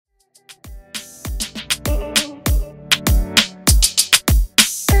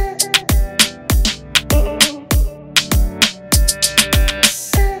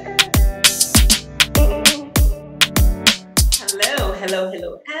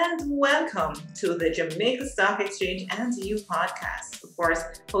Hello and welcome to the Jamaica Stock Exchange You podcast, of course,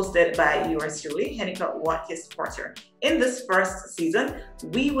 hosted by yours truly, Heneka Watkis-Porter. In this first season,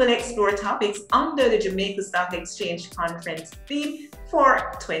 we will explore topics under the Jamaica Stock Exchange conference theme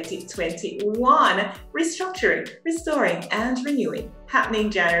for 2021, restructuring, restoring, and renewing, happening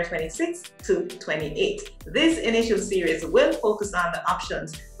January 26th to 28th. This initial series will focus on the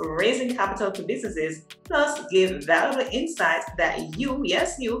options for raising capital for businesses, plus give valuable insights that you,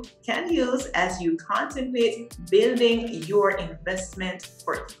 yes, you can use as you contemplate building your investment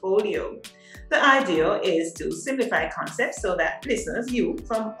portfolio. The idea is to simplify concepts so that listeners, you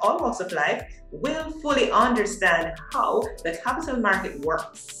from all walks of life, will fully understand how the capital market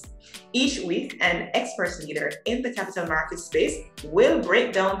works. Each week, an expert leader in the capital market space will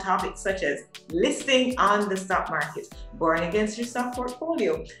break down topics such as listing on the stock market, borrowing against your stock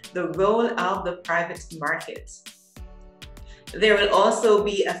portfolio, the role of the private market. There will also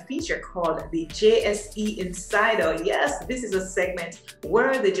be a feature called the JSE Insider. Yes, this is a segment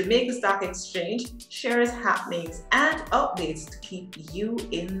where the Jamaica Stock Exchange shares happenings and updates to keep you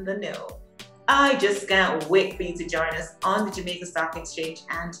in the know. I just can't wait for you to join us on the Jamaica Stock Exchange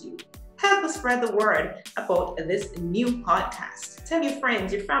You. Help us spread the word about this new podcast. Tell your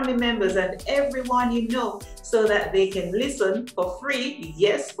friends, your family members, and everyone you know so that they can listen for free,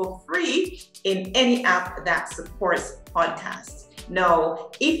 yes, for free, in any app that supports podcasts. Now,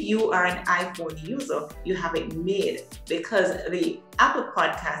 if you are an iPhone user, you have it made because the Apple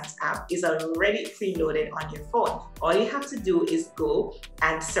Podcasts app is already preloaded on your phone. All you have to do is go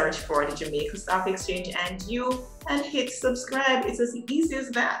and search for the Jamaica Stock Exchange You and hit subscribe. It's as easy as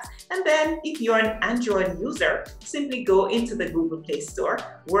that. And then if you're an Android user, simply go into the Google Play Store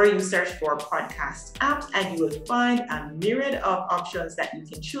where you search for podcast apps and you will find a myriad of options that you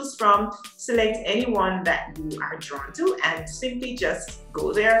can choose from. Select any one that you are drawn to and simply just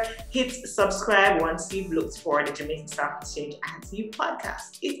go there, hit subscribe once you've looked for the Jamaica Stock Exchange You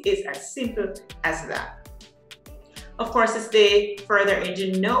podcast. It is as simple as that. Of course, to stay further in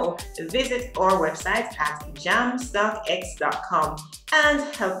the know, visit our website at jamstockx.com and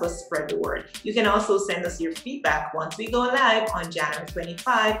help us spread the word. You can also send us your feedback once we go live on January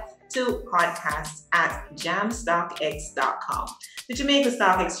 25 to podcast@jamstockx.com. The Jamaica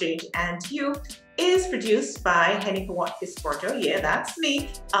Stock Exchange You is produced by Heneka Watkis-Porter, yeah, that's me,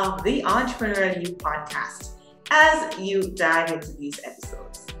 of the Entrepreneurial You podcast. As you dive into these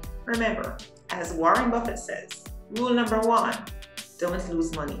episodes, remember, as Warren Buffett says, rule number 1, don't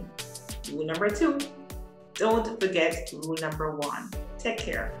lose money. Rule number 2, don't forget rule number 1. Take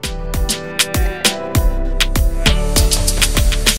care.